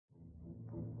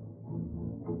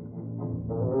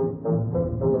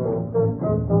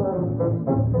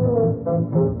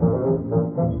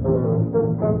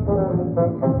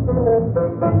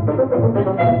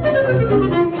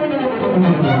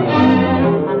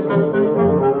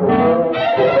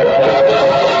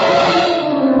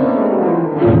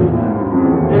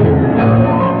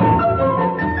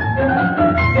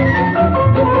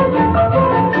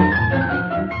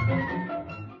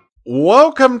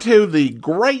Welcome to the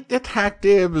Great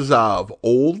Detectives of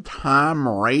Old Time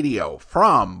Radio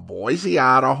from Boise,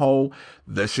 Idaho.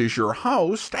 This is your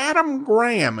host, Adam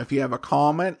Graham. If you have a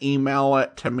comment, email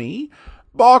it to me,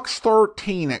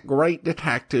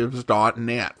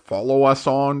 box13@greatdetectives.net. Follow us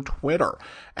on Twitter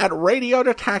at Radio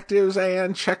Detectives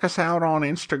and check us out on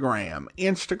Instagram,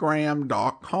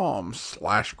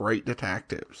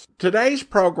 instagram.com/greatdetectives. Today's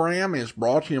program is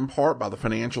brought to you in part by the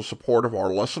financial support of our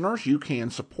listeners. You can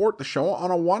support the show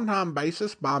on a one-time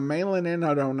basis by mailing in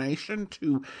a donation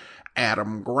to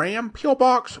Adam Graham, P.O.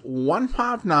 Box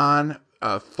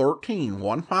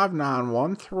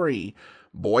 15913,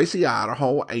 Boise,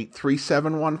 Idaho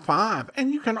 83715,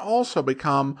 and you can also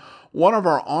become one of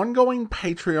our ongoing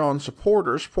Patreon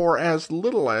supporters for as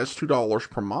little as $2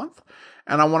 per month.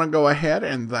 And I want to go ahead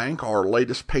and thank our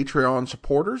latest Patreon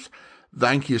supporters.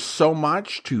 Thank you so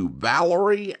much to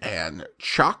Valerie and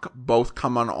Chuck, both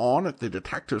coming on at the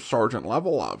Detective Sergeant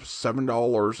level of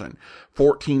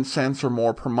 $7.14 or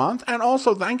more per month. And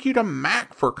also thank you to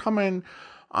Mac for coming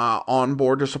on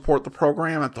board to support the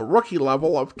program at the rookie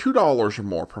level of $2 or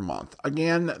more per month.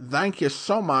 Again, thank you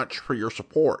so much for your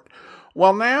support.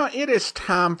 Well, now it is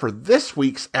time for this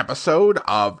week's episode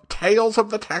of Tales of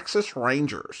the Texas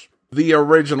Rangers. The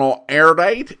original air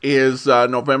date is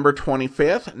November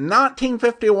 25th,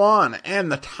 1951,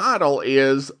 and the title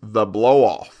is The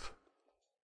Blow-Off.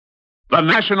 The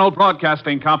National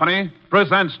Broadcasting Company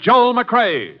presents Joel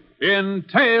McCrea in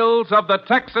Tales of the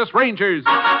Texas Rangers.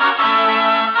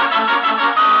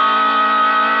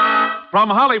 From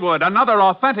Hollywood, another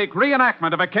authentic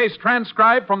reenactment of a case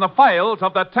transcribed from the files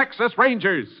of the Texas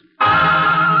Rangers.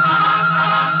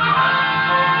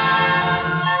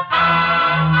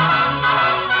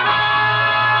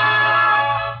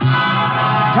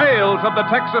 Tales of the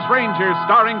Texas Rangers,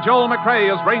 starring Joel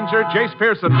McCrea as Ranger Jace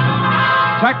Pearson.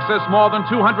 Texas, more than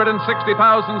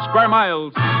 260,000 square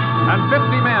miles, and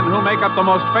 50 men who make up the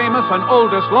most famous and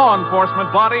oldest law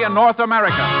enforcement body in North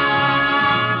America.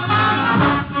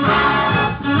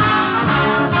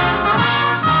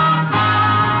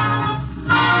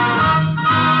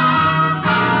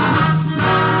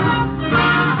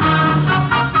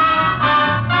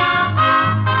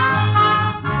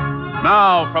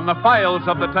 Now, from the files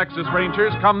of the Texas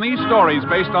Rangers come these stories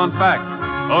based on fact.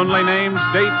 Only names,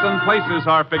 dates, and places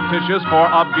are fictitious for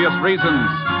obvious reasons.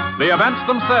 The events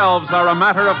themselves are a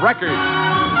matter of record.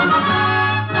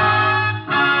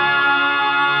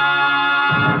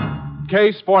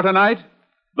 Case for tonight,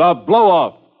 The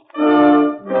Blow-Off.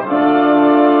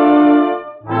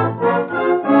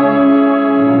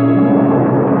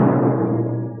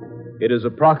 It is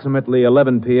approximately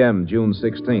 11 p.m., June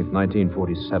 16th,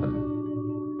 1947.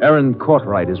 Aaron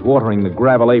Courtright is watering the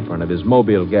gravel apron of his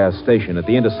Mobile gas station at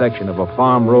the intersection of a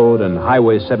farm road and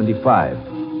Highway 75,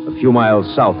 a few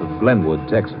miles south of Glenwood,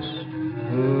 Texas.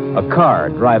 A car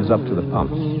drives up to the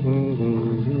pumps.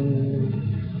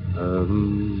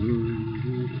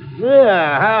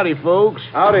 Yeah, howdy, folks.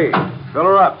 Howdy. Fill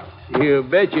her up. You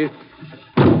betcha.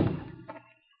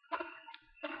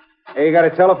 Hey, you got a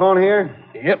telephone here?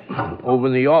 Yep, over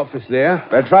in the office there.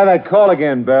 Better try that call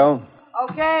again, Belle.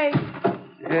 Okay.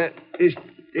 Yeah, just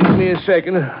take me a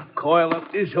second to coil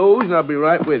up this hose, and I'll be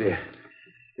right with you.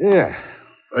 Yeah,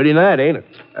 pretty night, ain't it?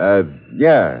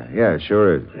 Yeah,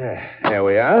 sure is. There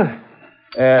we are.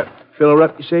 Fill her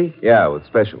up, you say? Yeah, with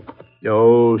special.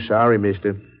 Oh, sorry,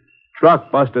 mister. Truck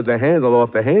busted the handle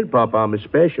off the hand pump on my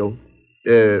special.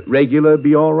 Regular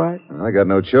be all right? I got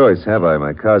no choice, have I?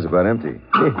 My car's about empty.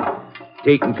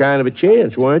 Taking kind of a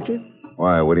chance, weren't you?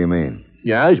 Why, what do you mean?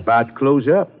 Yeah, I was about to close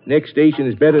up. Next station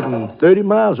is better than 30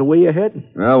 miles away you're heading.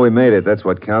 Well, we made it. That's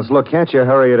what counts. Look, can't you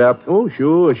hurry it up? Oh,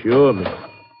 sure, mister.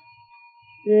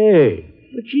 Hey,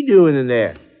 what you doing in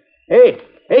there? Hey,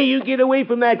 you get away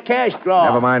from that cash drawer.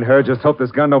 Never mind her. Just hope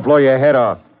this gun don't blow your head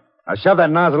off. Now shove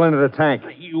that nozzle into the tank.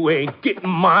 You ain't getting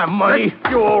my money.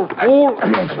 You're fool. Please,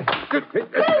 look out. He'll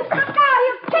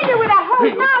kill you with that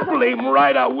whole nozzle. Blame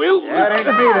right, I will. That ain't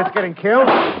me that's getting killed.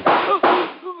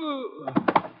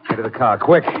 Into the car,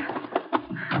 quick.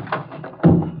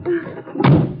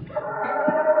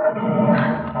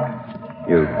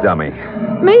 You dummy.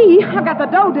 Me? I got the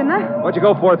dough, didn't I? What'd you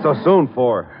go for it so soon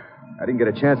for? I didn't get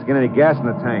a chance to get any gas in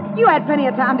the tank. You had plenty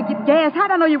of time to get gas. How'd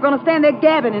I know you were going to stand there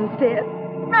gabbing instead?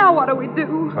 Now what do we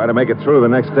do? Try to make it through the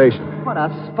next station. What a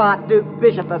spot, Duke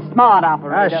Bishop, the smart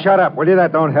operator. Shut up, will you?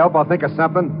 That don't help. I'll think of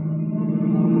something.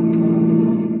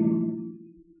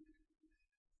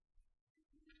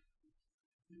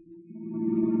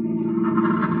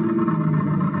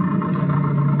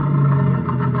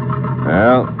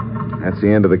 Well, that's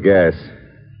the end of the gas.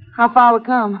 How far we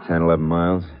come? 10, 11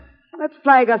 miles. That Let's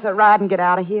flag us a ride and get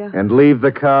out of here. And leave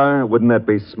the car? Wouldn't that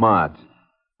be smart?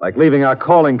 Like leaving our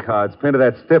calling cards pinned to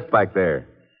that stiff back there.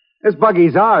 This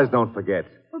buggy's ours, don't forget.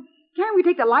 Well, can't we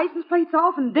take the license plates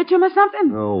off and ditch them or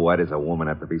something? Oh, why does a woman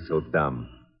have to be so dumb?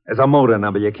 There's a motor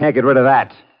number. You can't get rid of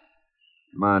that.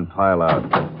 Come on, pile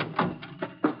out.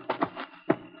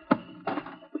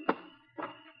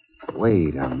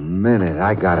 Wait a minute.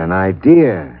 I got an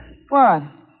idea. What?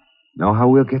 Know how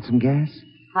we'll get some gas?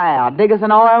 How? Dig us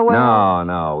an oil well?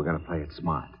 No. We're going to play it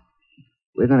smart.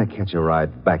 We're going to catch a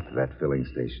ride back to that filling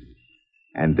station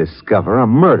and discover a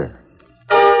murder.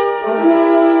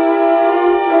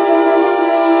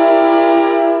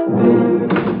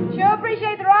 Sure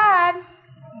appreciate the ride.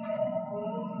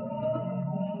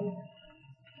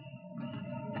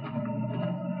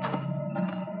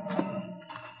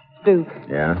 Duke,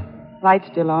 Yeah? light's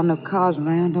still on, no cars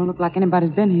around. Don't look like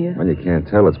anybody's been here. Well, you can't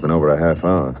tell. It's been over a half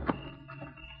hour.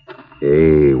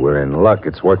 Hey, we're in luck.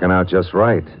 It's working out just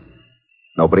right.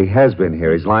 Nobody has been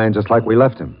here. He's lying just like we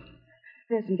left him.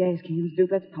 There's some gas cans, Duke.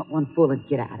 Let's pump one full and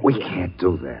get out of here. We can't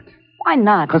do that. Why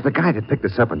not? Because the guy that picked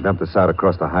us up and dumped us out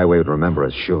across the highway would remember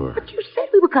us, sure. But you said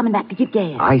we were coming back to get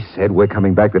gas. I said we're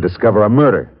coming back to discover a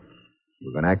murder.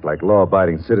 We're going to act like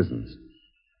law-abiding citizens.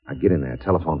 Now get in there.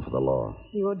 Telephone for the law.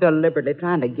 You're deliberately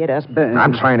trying to get us burned.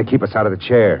 I'm trying to keep us out of the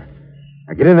chair.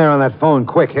 Now get in there on that phone,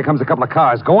 quick. Here comes a couple of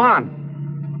cars. Go on.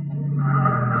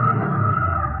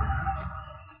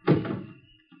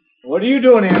 What are you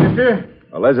doing here, mister?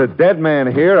 Well, there's a dead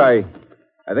man here. I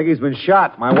think he's been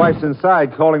shot. My wife's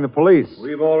inside calling the police.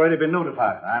 We've already been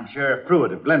notified. I'm Sheriff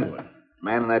Pruitt of Glenwood. The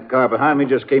man in that car behind me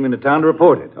just came into town to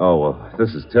report it. Oh, well,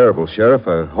 this is terrible, Sheriff.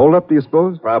 Hold up, do you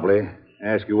suppose? Probably.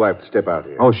 Ask your wife to step out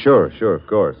here. Oh, sure, of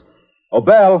course. Oh,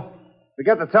 Belle,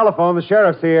 forget the telephone. The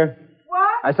sheriff's here. What?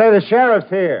 I say the sheriff's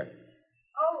here.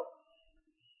 Oh.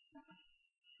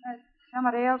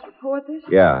 Somebody else report this?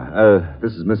 Yeah,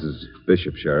 this is Mrs.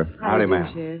 Bishop, Sheriff. Howdy, do you do,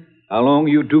 ma'am. Sheriff? How long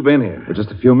you two been here? For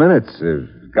just a few minutes.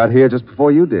 Got here just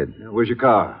before you did. Where's your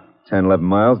car? 10, 11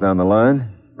 miles down the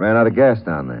line. Ran out of gas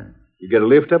down there. You get a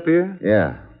lift up here?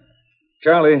 Yeah.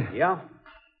 Charlie. Yeah?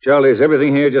 Charlie, is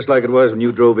everything here just like it was when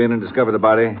you drove in and discovered the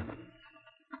body?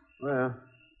 Well,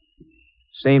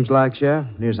 seems like, Sheriff,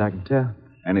 near as I can tell.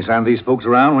 Any sign of these folks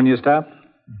around when you stopped?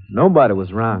 Nobody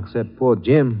was around except poor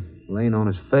Jim, laying on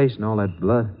his face and all that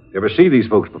blood. You ever see these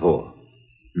folks before?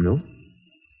 No.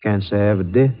 Can't say I ever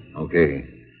did. Okay.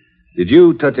 Did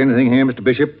you touch anything here, Mr.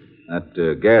 Bishop?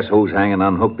 That gas hose hanging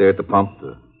unhooked there at the pump,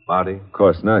 the body? Of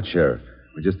course not, Sheriff.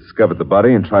 We just discovered the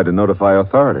body and tried to notify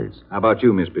authorities. How about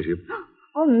you, Miss Bishop?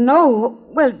 Oh, no.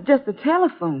 Well, just the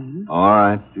telephone. All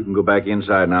right. You can go back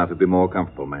inside now if you'll be more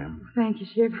comfortable, ma'am. Thank you,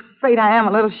 Sheriff. Afraid I am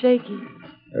a little shaky.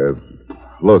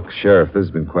 Look, Sheriff, this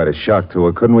has been quite a shock to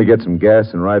her. Couldn't we get some gas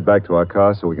and ride back to our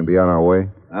car so we can be on our way?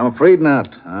 I'm afraid not.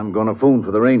 I'm going to phone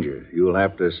for the ranger. You'll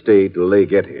have to stay till they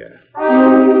get here.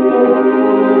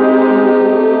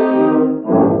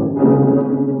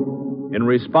 In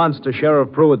response to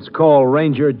Sheriff Pruitt's call,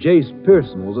 Ranger Jace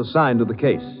Pearson was assigned to the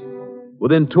case.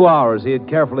 Within 2 hours, he had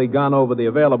carefully gone over the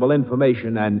available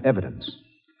information and evidence.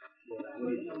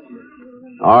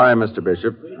 All right, Mr.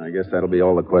 Bishop. I guess that'll be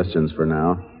all the questions for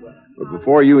now. But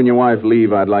before you and your wife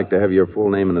leave, I'd like to have your full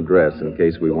name and address in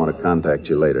case we want to contact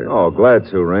you later. Oh, glad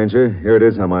to, Ranger. Here it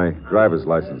is on my driver's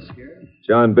license.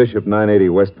 John Bishop, 980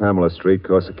 West Pamela Street,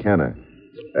 Corsicana.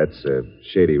 That's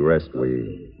Shady Rest.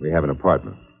 We have an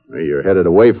apartment. Well, you're headed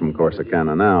away from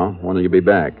Corsicana now. When will you be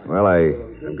back? Well,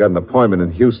 I've got an appointment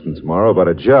in Houston tomorrow about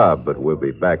a job, but we'll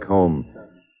be back home,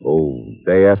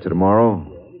 day after tomorrow.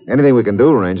 Anything we can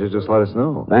do, Ranger, just let us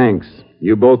know. Thanks.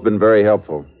 You've both been very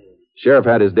helpful. Sheriff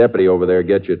had his deputy over there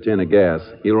get you a tin of gas.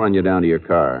 He'll run you down to your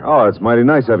car. Oh, it's mighty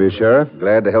nice of you, Sheriff.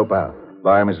 Glad to help out.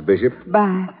 Bye, Mrs. Bishop.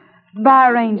 Bye. Bye,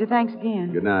 Ranger. Thanks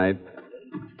again. Good night.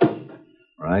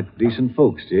 Right, decent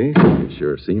folks, Jay. They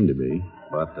sure seem to be.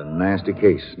 But a nasty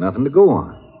case. Nothing to go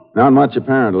on. Not much,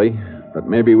 apparently. But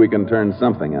maybe we can turn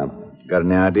something up. Got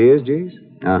any ideas, Jace?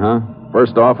 Uh-huh.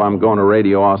 First off, I'm going to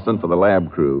radio Austin for the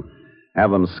lab crew.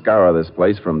 Have them scour this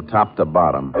place from top to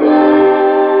bottom.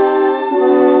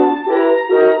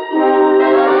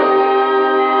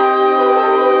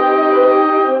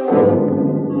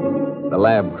 The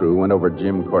lab crew went over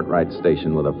Jim Courtwright's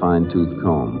station with a fine-tooth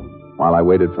comb. While I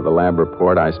waited for the lab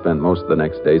report, I spent most of the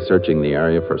next day searching the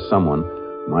area for someone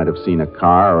who might have seen a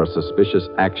car or a suspicious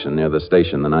action near the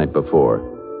station the night before.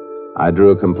 I drew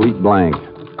a complete blank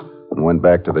and went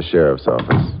back to the sheriff's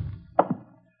office.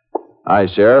 Hi,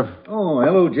 Sheriff. Oh,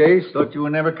 hello, Jace. Thought you were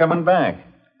never coming back.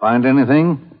 Find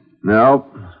anything? No.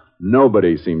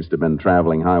 Nobody seems to have been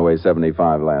traveling Highway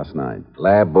 75 last night.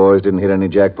 Lab boys didn't hit any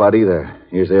jackpot either.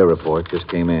 Here's their report. Just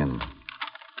came in.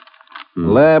 The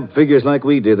lab figures like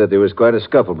we did that there was quite a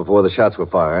scuffle before the shots were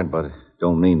fired, but it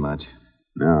don't mean much.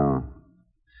 No.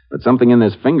 But something in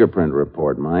this fingerprint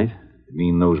report might. You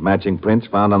mean those matching prints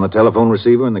found on the telephone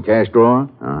receiver in the cash drawer?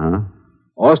 Uh-huh.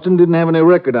 Austin didn't have any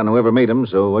record on whoever made them,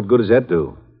 so what good does that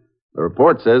do? The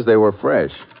report says they were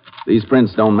fresh. These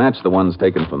prints don't match the ones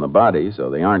taken from the body, so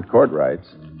they aren't Courtwright's.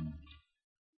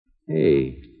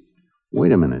 Hey,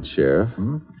 wait a minute, Sheriff.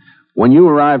 When you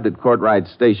arrived at Courtwright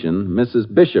Station,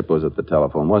 Mrs. Bishop was at the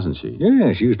telephone, wasn't she?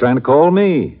 Yeah, she was trying to call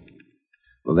me.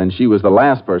 Well, then she was the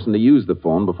last person to use the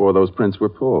phone before those prints were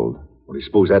pulled. Well, do you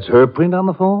suppose that's her print on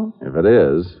the phone? If it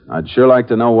is, I'd sure like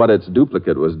to know what its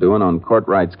duplicate was doing on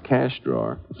Courtwright's cash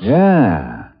drawer.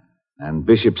 Yeah. And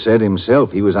Bishop said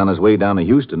himself he was on his way down to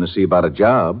Houston to see about a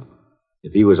job.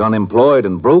 If he was unemployed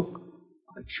and broke,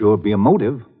 that'd sure be a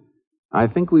motive. I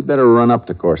think we'd better run up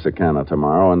to Corsicana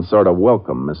tomorrow and sort of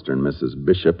welcome Mr. and Mrs.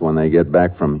 Bishop when they get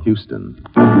back from Houston.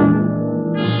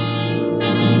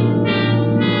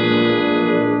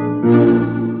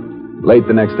 Late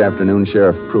the next afternoon,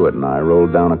 Sheriff Pruitt and I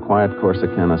rolled down a quiet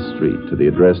Corsicana street to the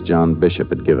address John Bishop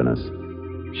had given us.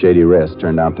 Shady Rest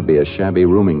turned out to be a shabby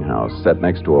rooming house set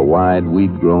next to a wide,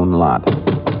 weed-grown lot.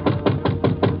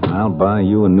 I'll buy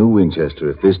you a new Winchester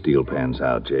if this deal pans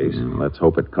out, Chase. Let's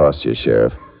hope it costs you,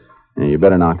 Sheriff. Yeah, you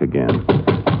better knock again.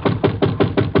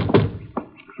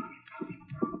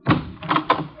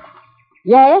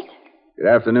 Yes? Good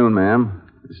afternoon, ma'am.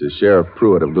 This is Sheriff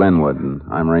Pruitt of Glenwood, and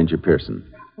I'm Ranger Pearson.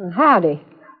 Howdy.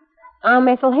 I'm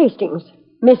Ethel Hastings.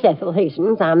 Miss Ethel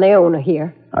Hastings. I'm the owner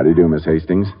here. How do you do, Miss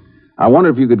Hastings? I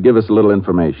wonder if you could give us a little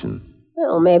information.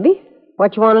 Well, maybe.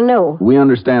 What you want to know? We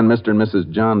understand Mr. and Mrs.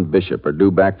 John Bishop are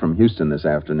due back from Houston this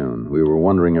afternoon. We were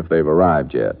wondering if they've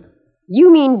arrived yet.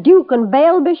 You mean Duke and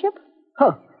Belle Bishop?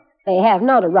 Huh. They have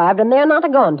not arrived, and they're not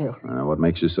going to. What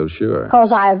makes you so sure?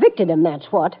 Because I evicted them, that's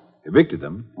what. Evicted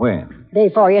them? When? Day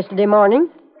before yesterday morning.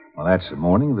 Well, that's the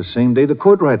morning of the same day the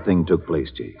Courtwright thing took place,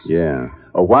 Chase. Yeah.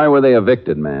 Oh, why were they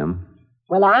evicted, ma'am?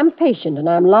 Well, I'm patient, and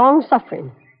I'm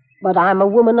long-suffering. But I'm a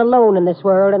woman alone in this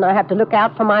world, and I have to look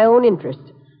out for my own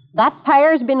interests. That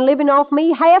pair's been living off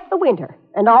me half the winter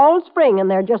and all spring,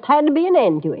 and there just had to be an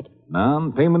end to it.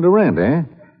 Non-payment of rent, eh?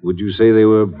 Would you say they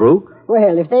were broke?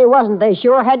 Well, if they wasn't, they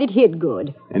sure had it hid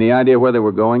good. Any idea where they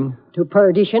were going? To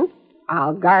perdition.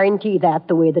 I'll guarantee that,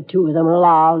 the way the two of them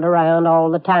lolled around all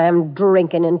the time,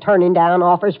 drinking and turning down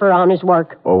offers for honest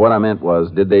work. Well, what I meant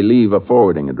was, did they leave a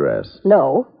forwarding address?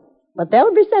 No, but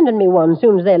they'll be sending me one as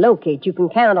soon as they locate. You can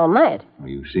count on that. Well,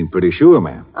 you seem pretty sure,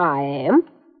 ma'am. I am.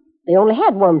 They only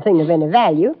had one thing of any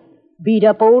value.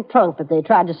 Beat-up old trunk that they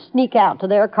tried to sneak out to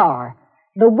their car.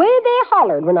 The way they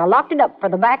hollered when I locked it up for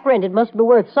the back rent, it must be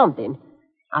worth something.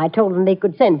 I told them they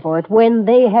could send for it when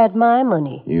they had my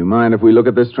money. You mind if we look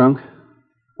at this trunk?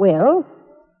 Well,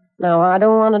 now I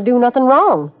don't want to do nothing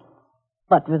wrong.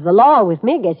 But with the law with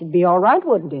me, I guess it'd be all right,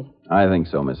 wouldn't it? I think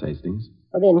so, Miss Hastings.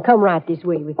 Well, then come right this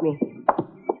way with me.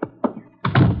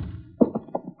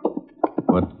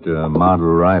 What model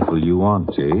rifle you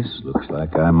want, Chase? Looks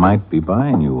like I might be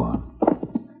buying you one.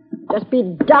 Just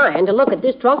be dying to look at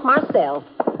this trunk myself.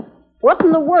 What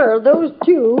in the world those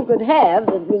two could have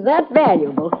that was that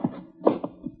valuable?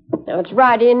 Now, it's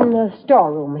right in the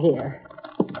storeroom here.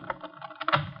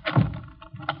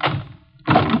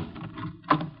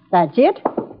 That's it.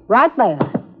 Right there.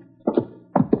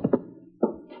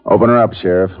 Open her up,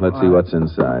 Sheriff. Let's see what's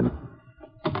inside.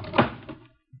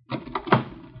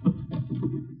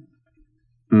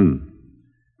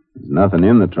 There's nothing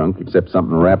in the trunk except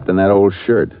something wrapped in that old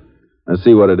shirt. Let's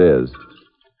see what it is.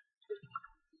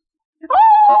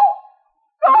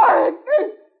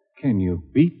 Can you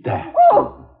beat that?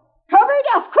 Oh! Cover it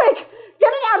up, quick! Get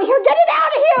it out of here! Get it out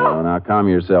of here! Oh, now calm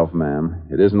yourself, ma'am.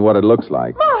 It isn't what it looks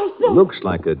like. It looks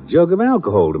like a jug of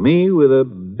alcohol to me with a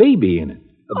baby in it.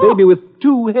 A baby with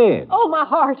two heads. Oh, my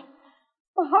heart.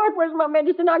 My heart, where's my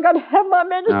medicine? I gotta have my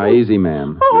medicine. Now, easy,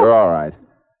 ma'am. You're all right.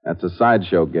 That's a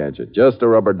sideshow gadget. Just a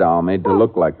rubber doll made to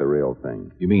look like the real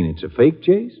thing. You mean it's a fake,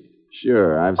 Chase?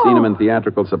 Sure. I've seen them in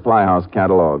theatrical supply house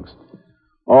catalogs.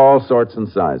 All sorts and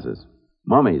sizes.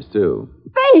 Mummies, too.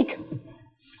 Fake!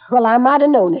 Well, I might have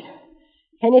known it.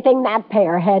 Anything that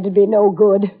pair had to be no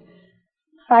good.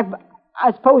 I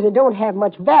suppose it don't have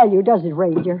much value, does it,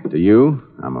 Ranger? To you?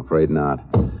 I'm afraid not.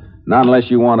 Not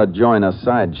unless you want to join a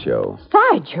sideshow.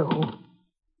 Sideshow?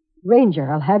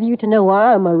 Ranger, I'll have you to know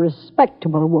I'm a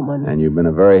respectable woman. And you've been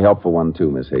a very helpful one,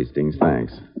 too, Miss Hastings.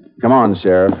 Thanks. Come on,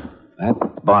 Sheriff.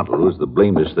 That bottle was the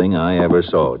blamedest thing I ever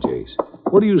saw, Chase.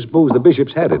 What do you suppose the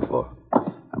bishops had it for?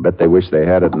 I bet they wish they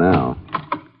had it now.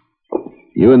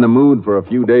 You in the mood for a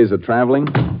few days of traveling?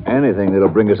 Anything that'll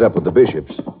bring us up with the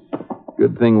bishops.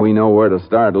 Good thing we know where to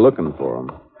start looking for them.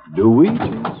 Do we?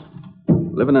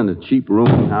 Living in a cheap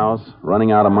rooming house,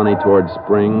 running out of money towards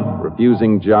spring,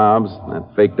 refusing jobs, that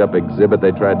faked-up exhibit they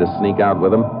tried to sneak out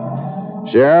with them.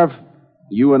 Sheriff,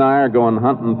 you and I are going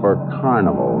hunting for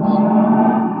carnivals.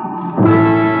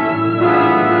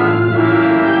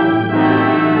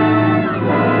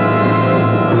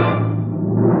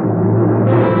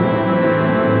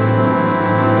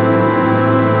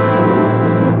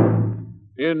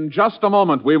 In just a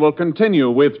moment, we will continue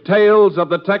with Tales of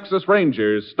the Texas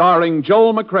Rangers, starring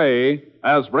Joel McCrea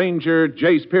as Ranger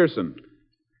Jace Pearson.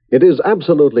 It is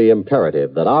absolutely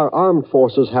imperative that our armed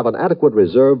forces have an adequate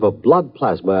reserve of blood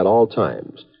plasma at all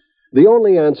times. The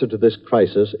only answer to this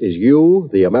crisis is you,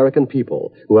 the American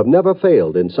people, who have never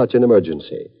failed in such an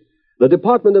emergency. The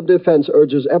Department of Defense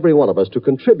urges every one of us to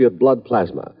contribute blood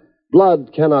plasma.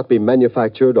 Blood cannot be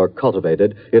manufactured or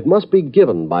cultivated. It must be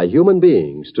given by human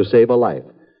beings to save a life.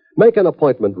 Make an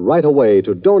appointment right away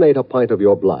to donate a pint of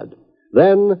your blood.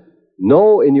 Then,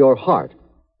 know in your heart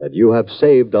that you have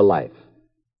saved a life.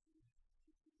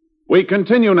 We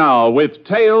continue now with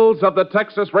Tales of the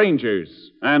Texas Rangers,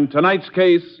 and tonight's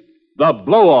case, The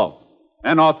Blow-Off,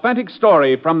 an authentic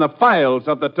story from the files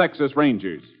of the Texas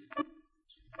Rangers.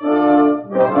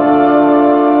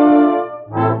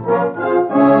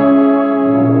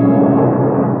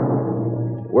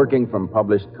 Working from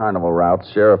published carnival routes,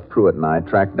 Sheriff Pruitt and I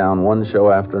tracked down one show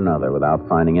after another without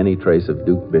finding any trace of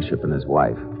Duke Bishop and his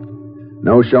wife.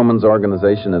 No showman's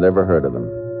organization had ever heard of them.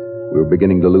 We were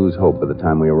beginning to lose hope by the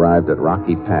time we arrived at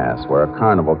Rocky Pass, where a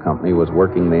carnival company was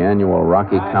working the annual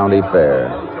Rocky County Fair.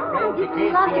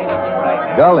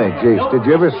 Golly, Jace, did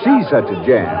you ever see such a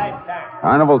jam?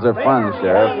 Carnivals are fun,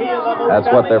 Sheriff. That's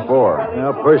what they're for.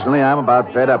 Well, personally, I'm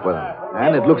about fed up with them.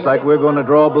 And it looks like we're going to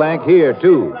draw a blank here,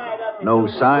 too. No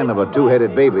sign of a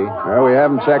two-headed baby. Well, we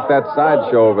haven't checked that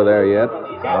sideshow over there yet.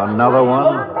 Another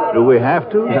one? Do we have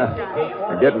to?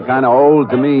 They're getting kind of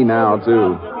old to me now,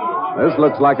 too. This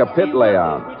looks like a pit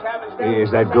layout.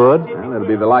 Is that good? Well, it'll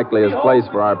be the likeliest place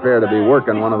for our pair to be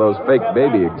working one of those fake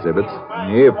baby exhibits.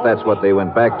 If that's what they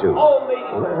went back to.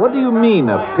 What do you mean,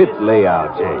 a pit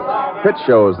layout, Jake? Pit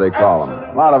shows, they call them.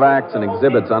 A lot of acts and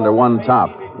exhibits under one top.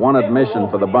 One admission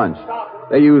for the bunch.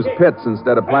 They use pits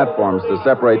instead of platforms to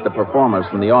separate the performers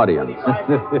from the audience.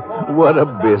 What a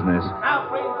business.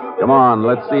 Come on,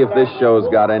 let's see if this show's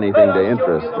got anything to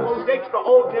interest us.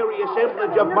 Extraordinary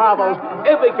assemblage of marvels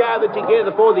ever gathered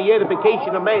together for the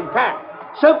edification of mankind.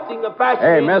 Something of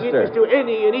fascinating interest to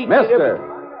any and each and every...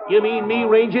 You mean me,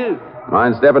 Ranger?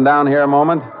 Mind stepping down here a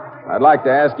moment? I'd like to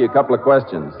ask you a couple of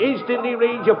questions. Instantly,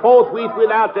 Ranger, forthwith,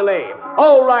 without delay.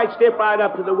 All right, step right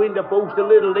up to the window, folks. The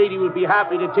little lady will be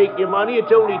happy to take your money.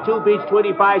 It's only 2 bits,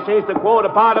 25 cents, the quarter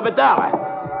part of $1.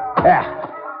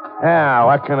 Now,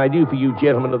 what can I do for you,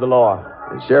 gentlemen of the law?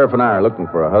 The sheriff and I are looking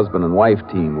for a husband and wife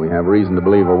team. We have reason to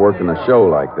believe we're working a show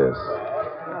like this.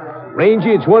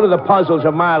 Ranger, it's one of the puzzles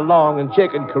of my long and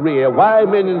checkered career why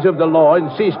minions of the law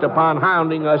insist upon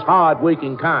hounding us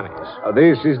hard-working connies.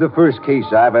 This is the first case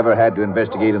I've ever had to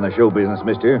investigate in the show business,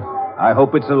 mister. I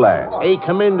hope it's the last. A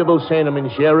commendable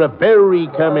sentiment, Sheriff. Very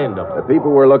commendable. The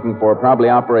people we're looking for probably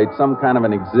operate some kind of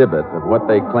an exhibit of what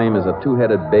they claim is a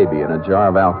two-headed baby in a jar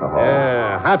of alcohol.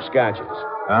 Hopscotches.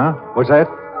 Huh? What's that?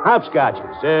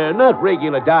 Hopscotches. Not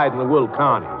regular dyed-in-the-wool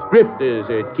carnies. Drifters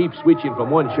that keep switching from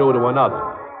one show to another.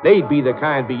 They'd be the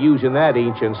kind be using that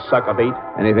ancient sucker bait.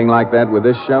 Anything like that with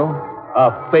this show?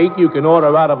 A fake you can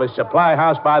order out of a supply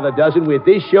house by the dozen with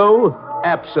this show?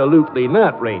 Absolutely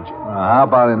not, Ranger. How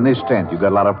about in this tent? You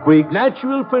got a lot of freaks?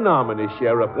 Natural phenomena,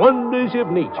 Sheriff. Wonders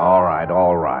of nature. All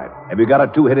right. Have you got a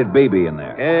two-headed baby in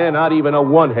there? Not even a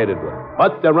one-headed one.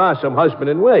 But there are some husband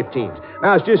and wife teams.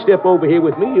 Now, just step over here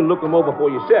with me and look them over for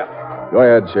yourself. Go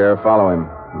ahead, Sheriff. Follow him.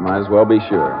 Might as well be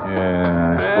sure.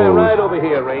 Yeah, I suppose. Right over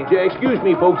here, Ranger. Excuse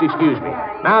me, folks, excuse me.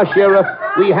 Now, Sheriff,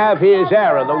 we have here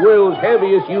Zara, the world's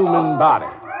heaviest human body.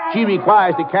 She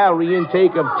requires the calorie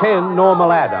intake of 10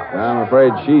 normal adults. I'm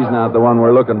afraid she's not the one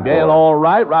we're looking for. Well, all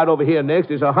right. Right over here next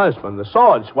is her husband, the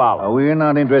sword swallow. We're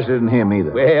not interested in him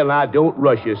either. Well, now, don't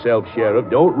rush yourself, Sheriff.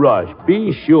 Don't rush.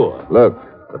 Be sure. Look,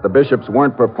 but the Bishops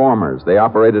weren't performers. They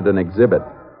operated an exhibit.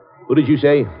 Who did you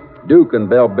say? Duke and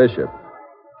Belle Bishop.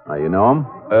 Now, you know them?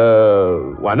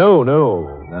 Why, no.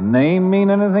 The name mean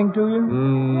anything to you?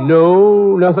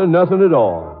 No, nothing at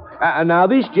all. Now,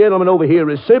 this gentleman over here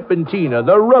is Serpentina,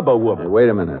 the rubber woman. Hey, wait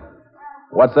a minute.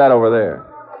 What's that over there?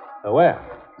 Where?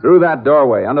 Through that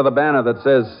doorway, under the banner that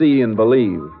says See and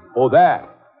Believe. Oh, that?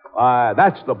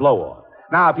 That's the blow-off.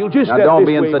 Now, if you'll just Now, step don't this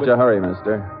be in way such a hurry,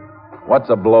 mister.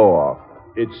 What's a blow-off?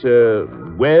 It's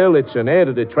an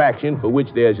added attraction for which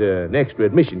there's an extra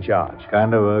admission charge.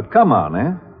 Kind of a come on,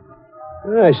 eh?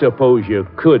 I suppose you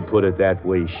could put it that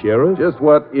way, Sheriff. Just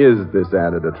what is this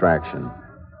added attraction?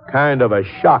 Kind of a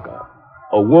shocker.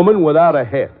 A woman without a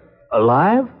head.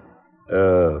 Alive?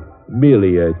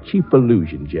 Merely a cheap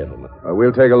illusion, gentlemen.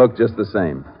 We'll take a look just the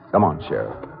same. Come on,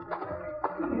 Sheriff.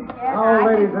 Now,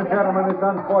 ladies and gentlemen, this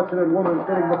unfortunate woman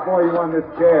sitting before you on this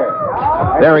chair.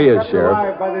 There he is,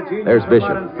 Sheriff. There's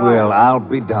Bishop. Well, I'll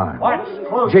be darned. Watch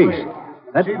closely.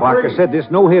 Jace, that Barker said this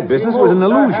no-head business was an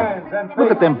illusion.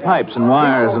 Look at them pipes and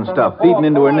wires and stuff feeding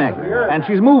into her neck. And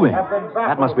she's moving.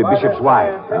 That must be Bishop's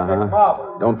wife.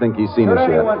 Uh-huh. Don't think he's seen us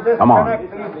yet. Come on.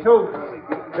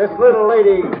 This little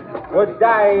lady would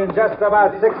die in just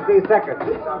about 60 seconds.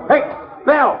 Hey,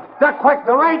 Bell, duck quick,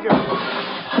 the Rangers.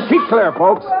 Keep clear,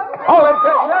 folks. Hold it,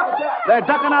 they're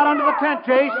ducking out under the tent,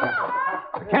 Jace.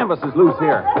 The canvas is loose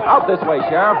here. Out this way,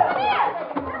 Sheriff.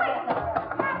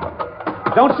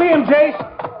 Don't see him, Jace.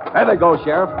 There they go,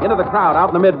 Sheriff. Into the crowd out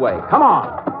in the midway. Come on.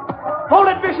 Hold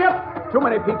it, Bishop. Too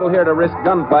many people here to risk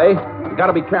gunplay. You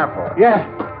gotta be careful. Yeah.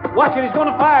 Watch it, he's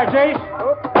going to fire, Jace.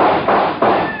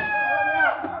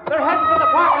 They're heading for the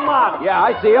parking lot. Yeah,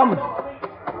 I see them.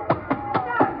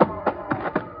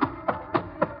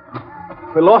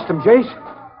 We lost him, Jace.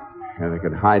 Yeah, they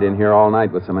could hide in here all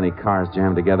night with so many cars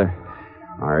jammed together.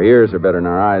 Our ears are better than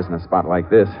our eyes in a spot like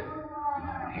this.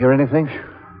 Hear anything?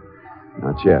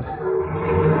 Not yet.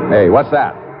 Hey, what's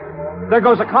that? There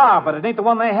goes a car, but it ain't the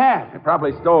one they had. They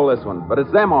probably stole this one, but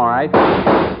it's them, all right.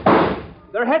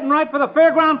 They're heading right for the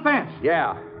fairground fence.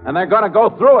 Yeah, and they're gonna go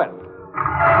through it.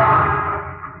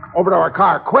 Over to our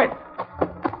car, quick.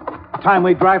 Time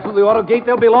we drive through the auto gate,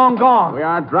 they'll be long gone. We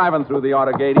aren't driving through the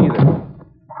auto gate either.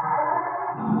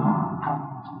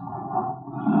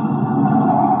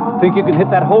 Think you can hit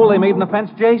that hole they made in the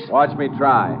fence, Jace? Watch me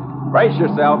try. Brace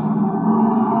yourself.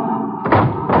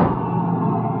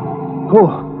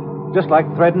 Oh, just like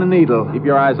threading a needle. Keep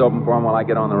your eyes open for them while I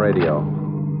get on the radio.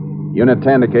 Unit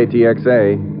 10 to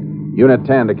KTXA. Unit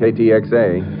 10 to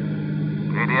KTXA.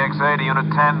 KTXA to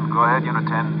Unit 10. Go ahead, Unit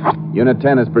 10. Unit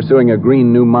 10 is pursuing a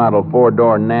green new model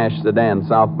four-door Nash sedan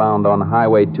southbound on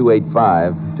Highway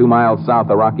 285, 2 miles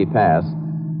south of Rocky Pass.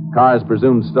 Car is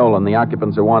presumed stolen. The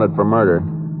occupants are wanted for murder.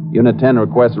 Unit 10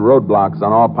 requests roadblocks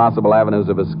on all possible avenues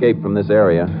of escape from this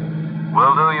area.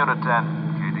 Will do, Unit 10.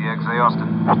 KTXA Austin.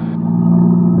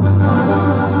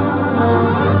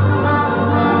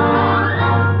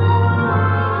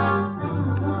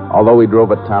 Although we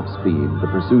drove at top speed, the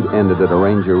pursuit ended at a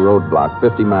Ranger roadblock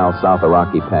 50 miles south of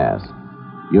Rocky Pass.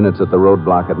 Units at the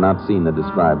roadblock had not seen the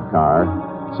described car,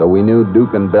 so we knew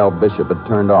Duke and Bell Bishop had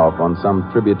turned off on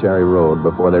some tributary road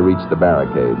before they reached the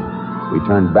barricade. We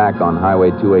turned back on Highway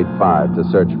 285 to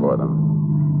search for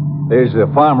them. There's the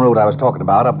farm road I was talking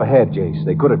about up ahead, Jace.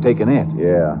 They could have taken it.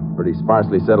 Yeah, pretty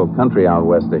sparsely settled country out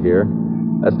west of here.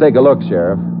 Let's take a look,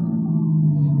 Sheriff.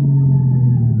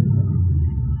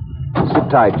 Sit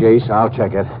tight, Jace. I'll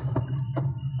check it.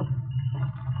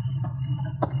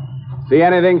 See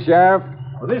anything, Sheriff?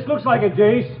 Well, this looks like it,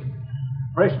 Jace.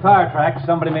 Fresh tire tracks.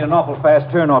 Somebody made an awful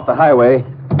fast turn off the highway.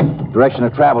 Direction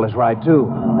of travel is right, too.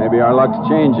 Maybe our luck's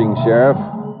changing, Sheriff.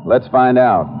 Let's find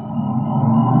out.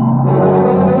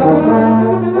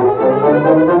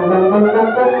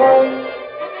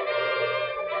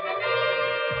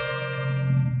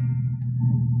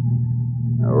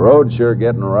 The road's sure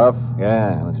getting rough.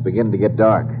 Yeah, it's beginning to get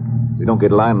dark. If we don't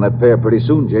get a line on that pair pretty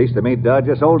soon, Jace, they may dodge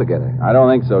us altogether. I don't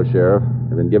think so, Sheriff.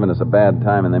 They've been giving us a bad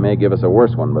time, and they may give us a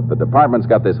worse one, but the department's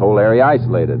got this whole area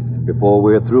isolated. Before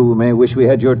we're through, we may wish we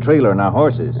had your trailer and our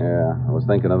horses. Yeah, I was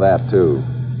thinking of that, too.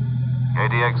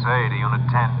 KTXA to Unit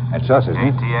 10. That's us, isn't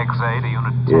it? KTXA to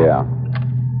Unit 10. Yeah.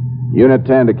 Unit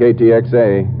 10 to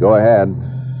KTXA. Go ahead.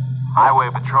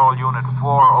 Highway Patrol Unit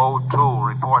 402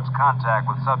 reports contact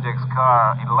with subject's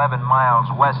car 11 miles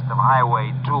west of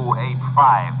Highway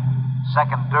 285.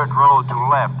 Second dirt road to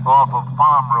left off of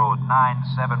Farm Road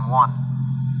 971.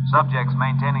 Subjects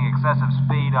maintaining excessive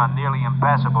speed on nearly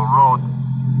impassable road.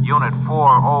 Unit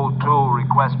 402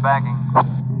 requests backing.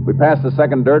 We passed the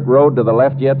second dirt road to the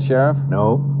left yet, Sheriff?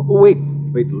 No. Wait.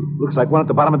 Looks like one at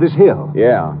the bottom of this hill.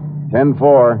 Yeah.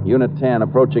 10-4, Unit 10,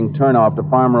 approaching turnoff to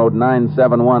Farm Road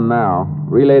 971 now.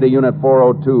 Relay to Unit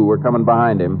 402. We're coming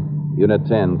behind him. Unit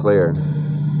 10, clear. 10-4.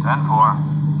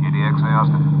 KTXA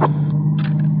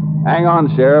Austin. Hang on,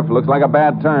 Sheriff. Looks like a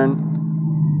bad turn.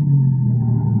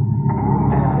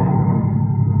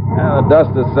 The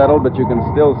dust has settled, but you can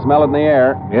still smell it in the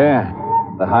air. Yeah.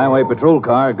 The highway patrol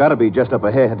car got to be just up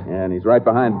ahead. And he's right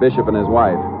behind Bishop and his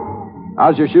wife.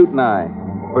 How's your shooting eye?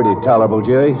 Pretty tolerable,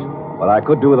 Jerry. But I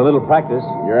could do with a little practice.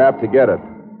 You're apt to get it.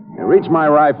 Now, reach my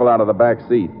rifle out of the back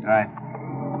seat. All right.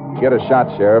 Get a shot,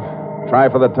 Sheriff. Try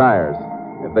for the tires.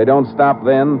 If they don't stop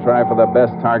then, try for the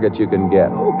best target you can get.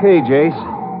 Okay, Jace.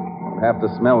 You'll have to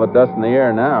smell the dust in the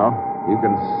air now. You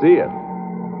can see it.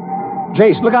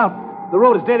 Jace, look out. The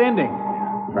road is dead ending.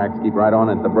 Tracks keep right on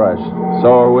into the brush. So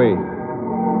are we.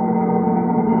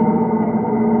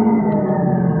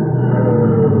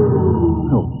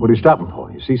 Oh, what are you stopping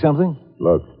for? You see something?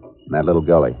 Look, in that little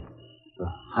gully. The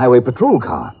highway patrol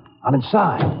car. On its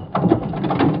side.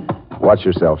 Watch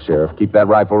yourself, Sheriff. Keep that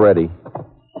rifle ready.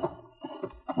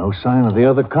 No sign of the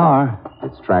other car.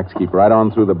 Its tracks keep right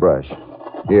on through the brush.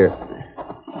 Here.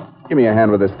 Give me a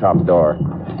hand with this top door.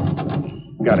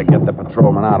 Gotta get the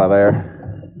patrolman out of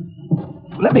there.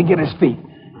 Let me get his feet.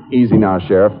 Easy now,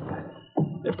 Sheriff.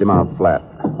 Lift him out flat.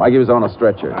 Like he was on a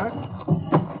stretcher.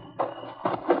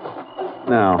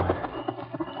 Now,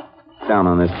 down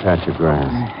on this patch of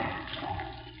grass.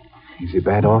 Is he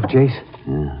bad off, Jace?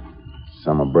 Yeah.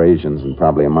 Some abrasions and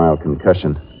probably a mild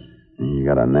concussion. And you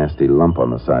got a nasty lump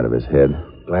on the side of his head.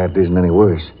 Glad it isn't any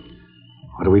worse.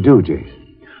 What do we do, Jace?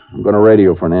 I'm going to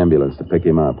radio for an ambulance to pick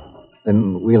him up.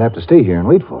 Then we'll have to stay here and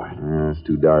wait for it. It's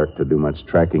too dark to do much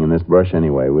tracking in this brush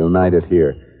anyway. We'll night it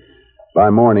here. By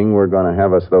morning, we're going to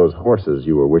have us those horses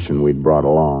you were wishing we'd brought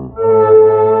along.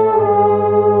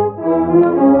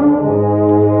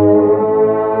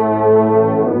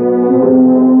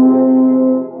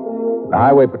 The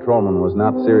highway patrolman was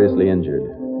not seriously injured.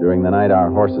 During the night,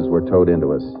 our horses were towed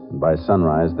into us. And by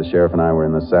sunrise, the sheriff and I were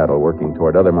in the saddle working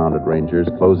toward other mounted rangers,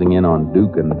 closing in on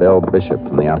Duke and Belle Bishop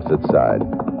from the opposite side.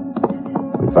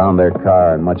 We found their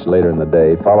car, and much later in the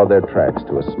day, followed their tracks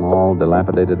to a small,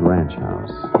 dilapidated ranch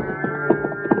house.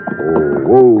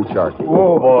 Whoa, Sharky.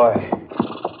 Whoa, boy.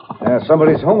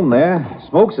 Somebody's home there.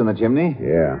 Smoke's in the chimney.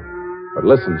 Yeah. But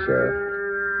listen,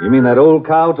 Sheriff. You mean that old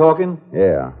cow talking?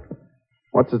 Yeah.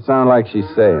 What's it sound like she's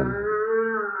saying?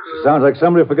 She sounds like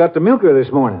somebody forgot to milk her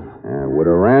this morning. Would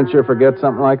a rancher forget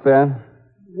something like that?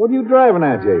 What are you driving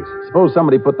at, Jace? Suppose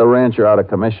somebody put the rancher out of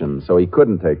commission so he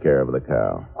couldn't take care of the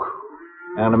cow.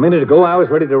 And a minute ago, I was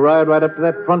ready to ride right up to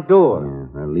that front door.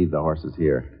 Yeah, I'll leave the horses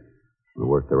here. We'll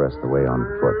work the rest of the way on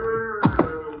foot.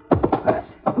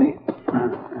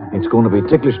 It's going to be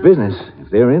ticklish business.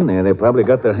 If they're in there, they've probably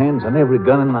got their hands on every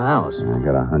gun in the house. I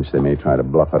got a hunch they may try to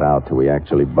bluff it out till we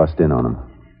actually bust in on them.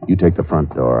 You take the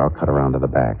front door. I'll cut around to the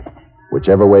back.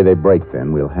 Whichever way they break,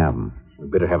 then, we'll have them. We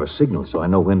better have a signal so I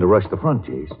know when to rush the front,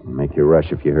 Jace. Make you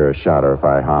rush if you hear a shot or if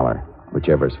I holler.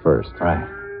 Whichever's first. Right.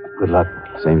 Good luck.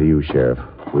 Same to you, Sheriff.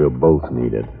 We'll both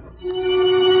need it.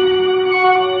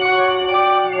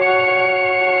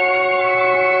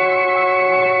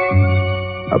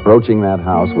 Approaching that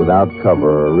house without cover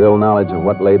or a real knowledge of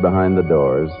what lay behind the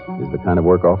doors is the kind of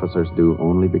work officers do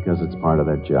only because it's part of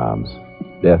their jobs.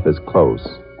 Death is close,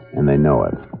 and they know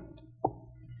it.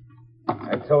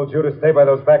 I told you to stay by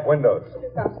those back windows.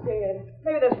 I'm scared.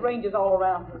 Maybe there's rangers all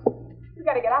around us. We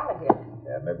gotta get out of here.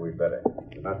 Yeah, maybe we better.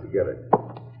 We're not together.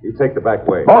 You take the back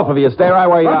way. Both of you, stay right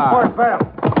where you are. Run for it, Val.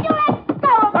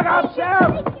 Look out,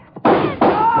 Sheriff!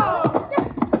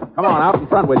 Come on, out in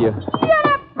front with you. Shut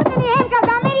up! Put any handcuffs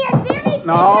on me, do you see me?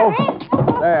 No.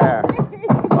 There.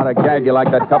 Ought to gag you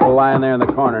like that couple lying there in the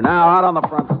corner. Now, out on the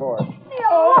front porch.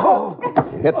 Oh.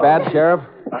 Hit bad, Sheriff?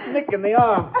 A nick in the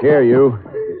arm. Here, you.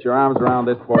 Get your arms around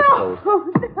this porch post.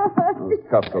 Those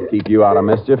cuffs will keep you out of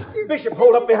mischief. Bishop,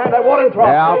 hold up behind that watering trough.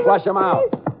 Yeah, I'll flush him out.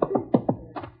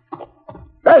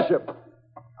 Bishop,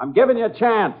 I'm giving you a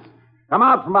chance. Come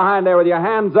out from behind there with your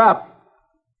hands up.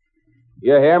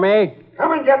 You hear me?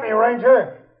 Come and get me,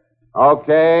 Ranger.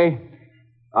 Okay,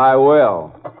 I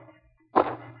will.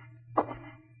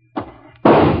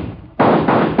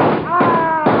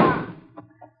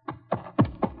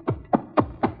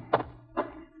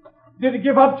 Did he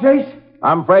give up, Chase?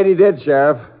 I'm afraid he did,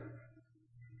 Sheriff.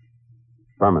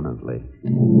 Permanently.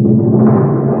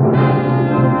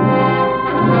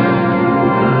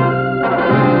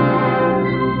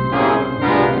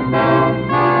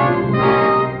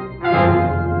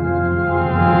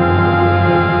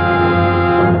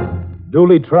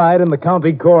 Duly tried in the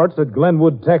county courts at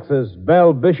Glenwood, Texas,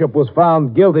 Belle Bishop was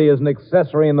found guilty as an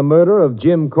accessory in the murder of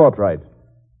Jim Courtright.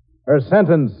 Her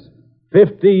sentence,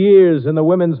 50 years in the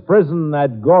women's prison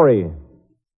at Goree.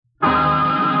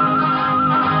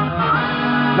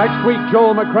 Next week,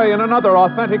 Joel McCrea in another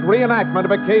authentic reenactment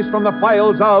of a case from the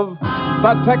files of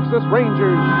the Texas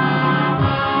Rangers.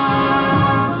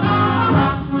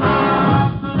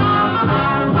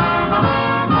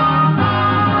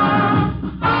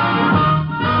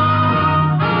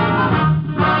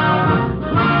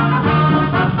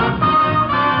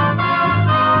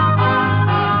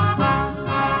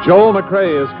 Joel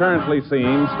McCrea is currently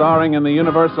seen starring in the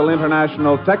Universal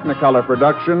International Technicolor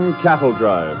production Cattle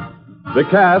Drive. The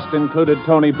cast included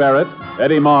Tony Barrett,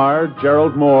 Eddie Marr,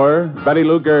 Gerald Moore, Betty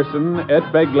Lou Gerson, Ed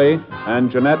Begley,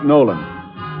 and Jeanette Nolan.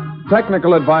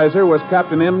 Technical advisor was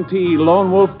Captain M.T.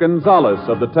 Lone Wolf Gonzalez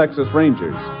of the Texas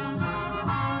Rangers.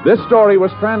 This story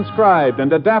was transcribed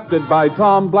and adapted by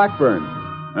Tom Blackburn,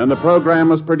 and the program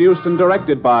was produced and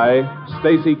directed by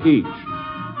Stacy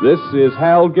Keach. This is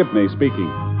Hal Gibney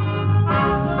speaking.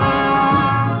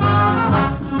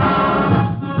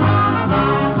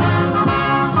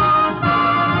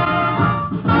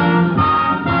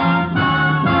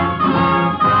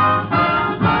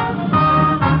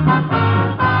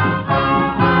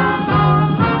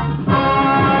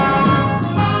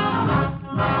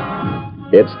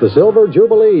 It's the Silver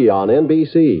Jubilee on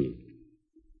NBC.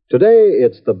 Today,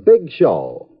 it's The Big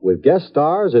Show, with guest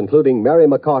stars including Mary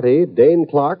McCarty, Dane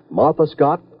Clark, Martha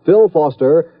Scott, Phil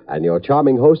Foster, and your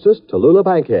charming hostess, Tallulah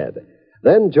Bankhead.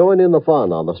 Then join in the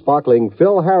fun on the sparkling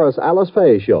Phil Harris-Alice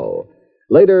Faye Show.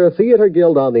 Later, Theater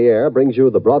Guild on the Air brings you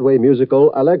the Broadway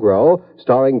musical Allegro,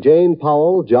 starring Jane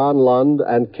Powell, John Lund,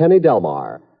 and Kenny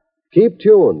Delmar. Keep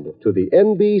tuned to the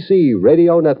NBC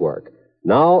Radio Network,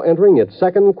 now entering its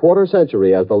second quarter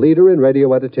century as the leader in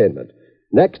radio entertainment.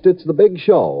 Next, it's The Big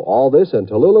Show. All this and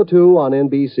Tallulah 2 on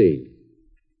NBC.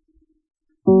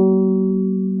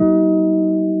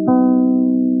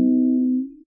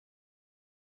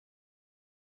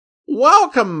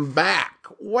 Welcome back.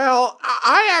 Well,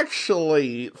 I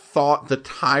actually thought the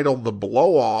title, The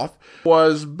Blow-Off,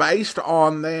 was based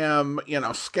on them,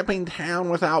 skipping town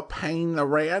without paying the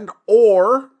rent,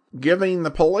 or giving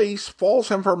the police false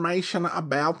information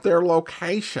about their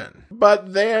location.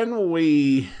 But then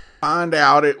we find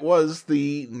out it was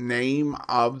the name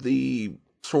of the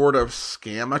sort of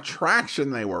scam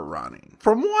attraction they were running.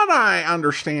 From what I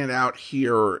understand out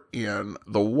here in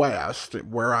the West,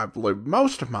 where I've lived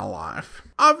most of my life,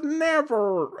 I've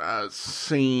never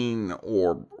seen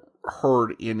or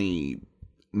heard any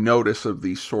notice of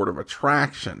these sort of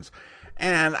attractions.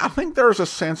 And I think there's a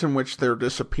sense in which they're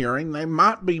disappearing. They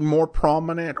might be more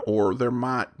prominent, or there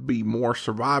might be more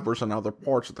survivors in other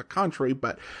parts of the country,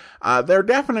 but they're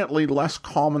definitely less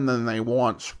common than they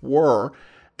once were.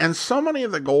 And so many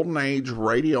of the Golden Age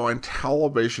radio and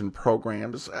television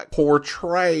programs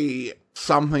portray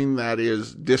something that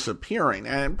is disappearing,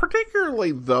 and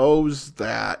particularly those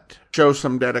that show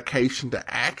some dedication to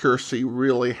accuracy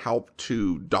really help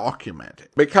to document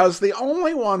it. Because the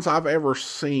only ones I've ever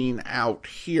seen out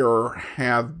here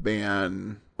have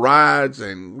been rides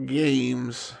and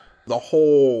games. The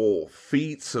whole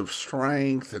feats of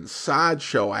strength and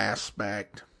sideshow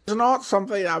aspect is not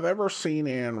something I've ever seen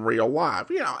in real life,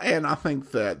 and I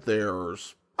think that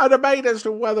there's a debate as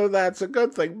to whether that's a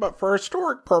good thing, but for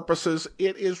historic purposes,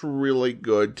 it is really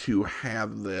good to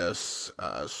have this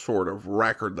sort of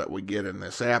record that we get in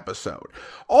this episode.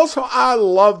 Also, I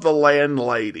love the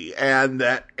landlady and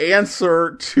that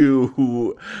answer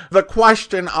to the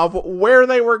question of where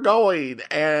they were going,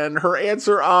 and her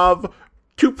answer of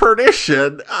to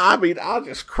perdition. I mean, I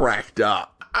just cracked up.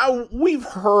 We've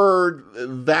heard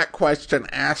that question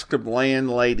asked of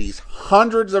landladies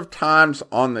hundreds of times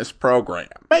on this program,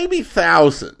 maybe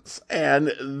thousands,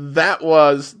 and that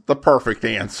was the perfect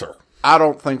answer. I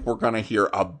don't think we're going to hear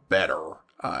a better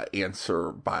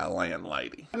answer by a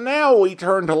landlady. Now we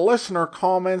turn to listener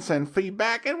comments and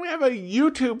feedback, and we have a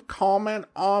YouTube comment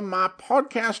on my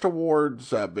Podcast Awards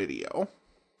video.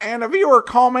 And a viewer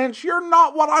comments, "You're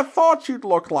not what I thought you'd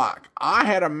look like. I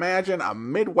had imagined a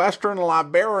Midwestern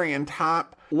librarian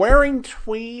type wearing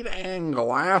tweed and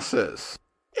glasses."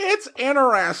 It's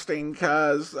interesting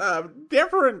because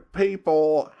different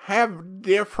people have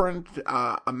different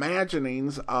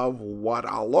imaginings of what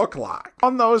I look like.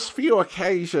 On those few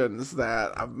occasions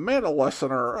that I've met a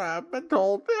listener, I've been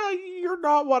told, "You're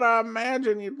not what I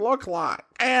imagined you'd look like."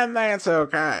 And that's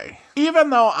okay. Even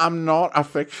though I'm not a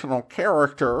fictional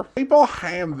character, people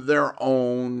have their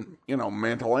own,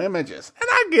 mental images. And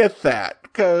I get that,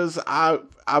 because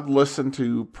I've listened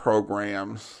to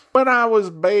programs. When I was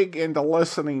big into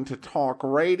listening to talk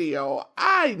radio,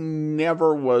 I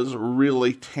never was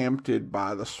really tempted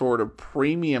by the sort of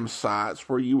premium sites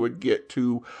where you would get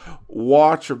to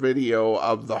watch a video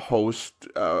of the host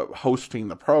hosting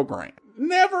the program.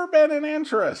 Never been an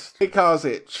interest, because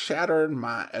it shattered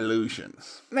my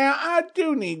illusions. Now, I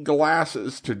do need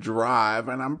glasses to drive,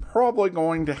 and I'm probably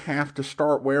going to have to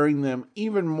start wearing them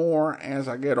even more as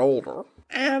I get older.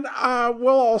 And I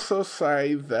will also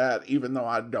say that even though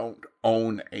I don't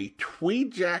own a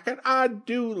tweed jacket. I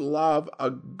do love a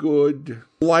good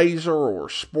blazer or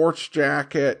sports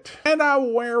jacket, and I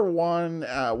wear one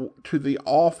to the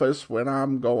office when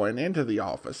I'm going into the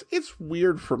office. It's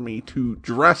weird for me to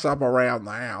dress up around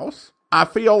the house. I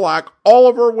feel like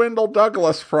Oliver Wendell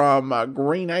Douglas from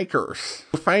Green Acres,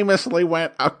 who famously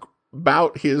went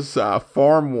about his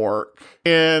farm work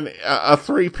in a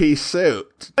three-piece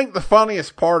suit. I think the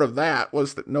funniest part of that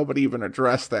was that nobody even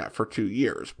addressed that for 2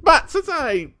 years. But since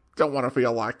I don't want to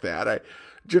feel like that, I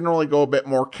generally go a bit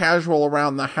more casual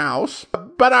around the house.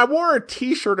 But I wore a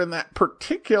t-shirt in that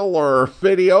particular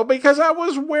video because I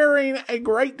was wearing a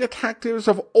Great Detectives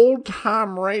of Old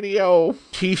Time Radio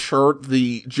t-shirt,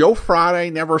 the Joe Friday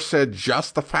Never Said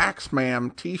Just the Facts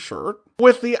Ma'am t-shirt,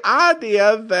 with the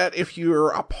idea that if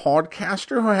you're a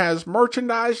podcaster who has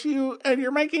merchandise and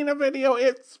you're making a video,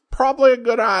 it's probably a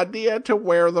good idea to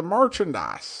wear the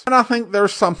merchandise. And I think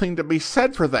there's something to be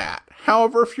said for that.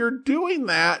 However, if you're doing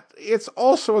that, it's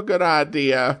also a good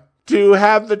idea to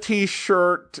have the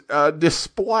t-shirt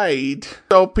displayed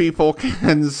so people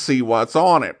can see what's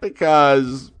on it,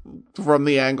 because from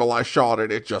the angle I shot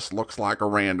it, it just looks like a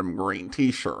random green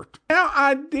t-shirt. Now,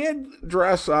 I did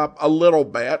dress up a little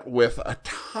bit with a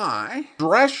tie,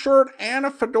 dress shirt, and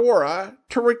a fedora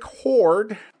to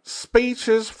record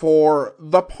speeches for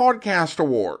the Podcast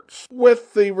Awards,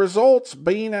 with the results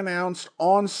being announced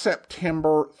on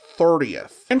September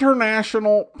 30th,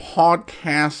 International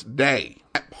Podcast Day,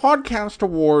 at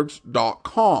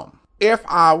podcastawards.com. If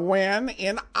I win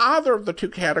in either of the two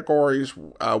categories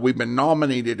we've been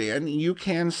nominated in, you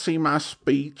can see my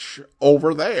speech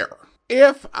over there.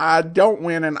 If I don't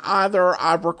win in either,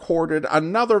 I've recorded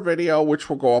another video which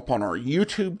will go up on our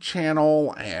YouTube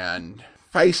channel and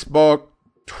Facebook,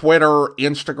 Twitter,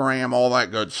 Instagram, all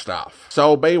that good stuff.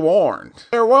 So be warned.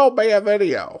 There will be a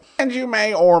video, and you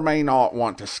may or may not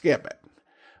want to skip it.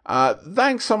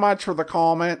 Thanks so much for the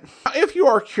comment. If you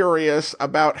are curious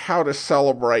about how to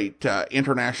celebrate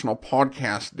International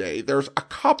Podcast Day, there's a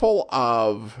couple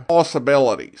of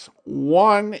possibilities.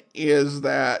 One is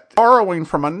that, borrowing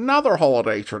from another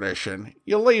holiday tradition,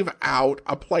 you leave out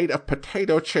a plate of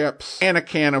potato chips and a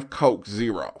can of Coke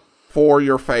Zero for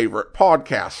your favorite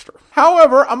podcaster.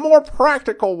 However, a more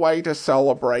practical way to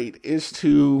celebrate is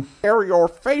to share your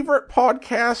favorite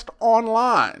podcast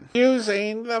online,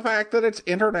 using the fact that it's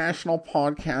International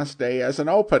Podcast Day as an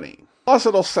opening. Plus,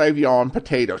 it'll save you on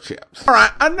potato chips.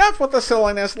 Alright, enough with the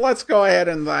silliness. Let's go ahead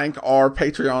and thank our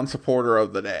Patreon supporter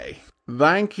of the day.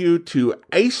 Thank you to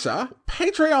Asa,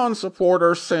 Patreon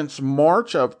supporter since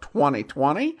March of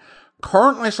 2020,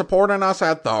 currently supporting us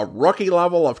at the rookie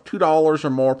level of $2 or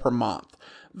more per month.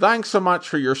 Thanks so much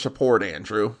for your support,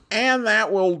 Andrew. And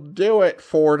that will do it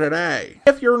for today.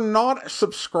 If you're not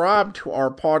subscribed to our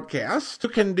podcast, you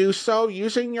can do so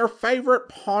using your favorite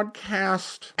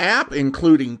podcast app,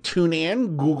 including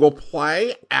TuneIn, Google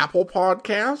Play, Apple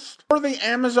Podcast, or the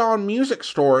Amazon Music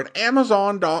Store at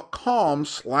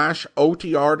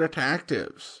amazon.com/OTR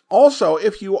Detectives. Also,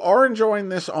 if you are enjoying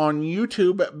this on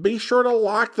YouTube, be sure to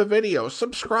like the video,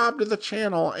 subscribe to the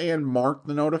channel, and mark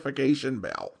the notification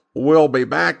bell. We'll be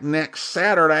back next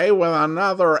Saturday with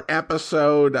another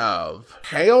episode of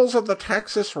Tales of the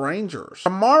Texas Rangers.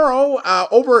 Tomorrow,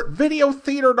 over at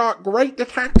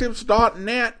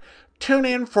videotheater.greatdetectives.net, tune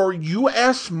in for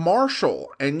U.S.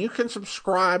 Marshal, and you can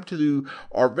subscribe to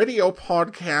our video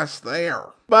podcast there.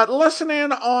 But listen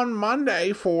in on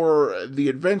Monday for The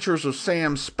Adventures of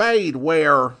Sam Spade,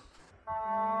 where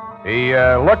he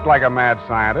looked like a mad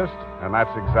scientist, and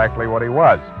that's exactly what he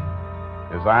was.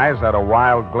 His eyes had a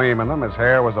wild gleam in them, his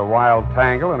hair was a wild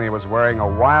tangle, and he was wearing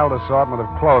a wild assortment of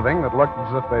clothing that looked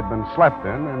as if they'd been slept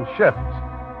in shifts.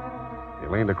 He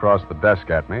leaned across the desk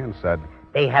at me and said,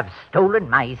 "They have stolen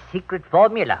my secret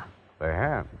formula." "They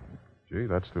have? Gee,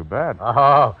 that's too bad."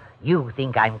 "Oh, you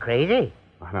think I'm crazy?"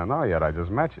 "I don't know yet. I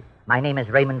just met you." "My name is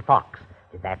Raymond Fox.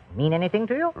 Does that mean anything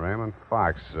to you?" "Raymond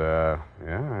Fox, yeah,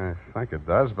 I think it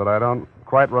does, but I don't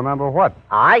quite remember what."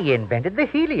 "I invented the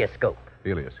helioscope."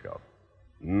 "Helioscope?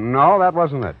 No, that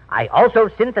wasn't it." "I also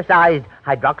synthesized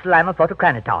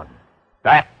hydroxylamophotochronaton."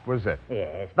 "That was it."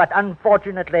 "Yes, but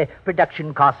unfortunately,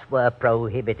 production costs were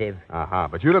prohibitive." Uh-huh,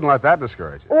 but you didn't let that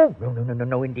discourage you. "Oh,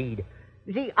 no, indeed.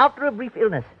 You see, after a brief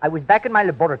illness, I was back in my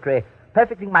laboratory,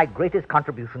 perfecting my greatest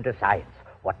contribution to science,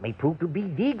 what may prove to be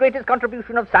the greatest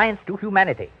contribution of science to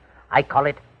humanity. I call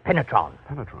it Penetron."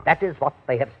 "Penetron?" "That is what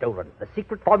they have stolen, the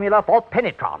secret formula for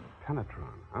Penetron."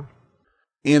 "Penetron, huh?"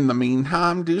 In the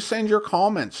meantime, do send your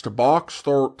comments to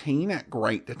box13 at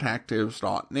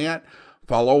greatdetectives.net.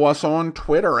 Follow us on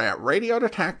Twitter at Radio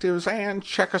Detectives and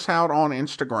check us out on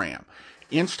Instagram.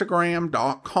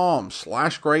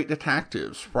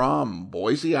 Instagram.com/greatdetectives. From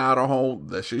Boise, Idaho,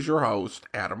 this is your host,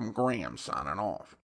 Adam Graham, signing off.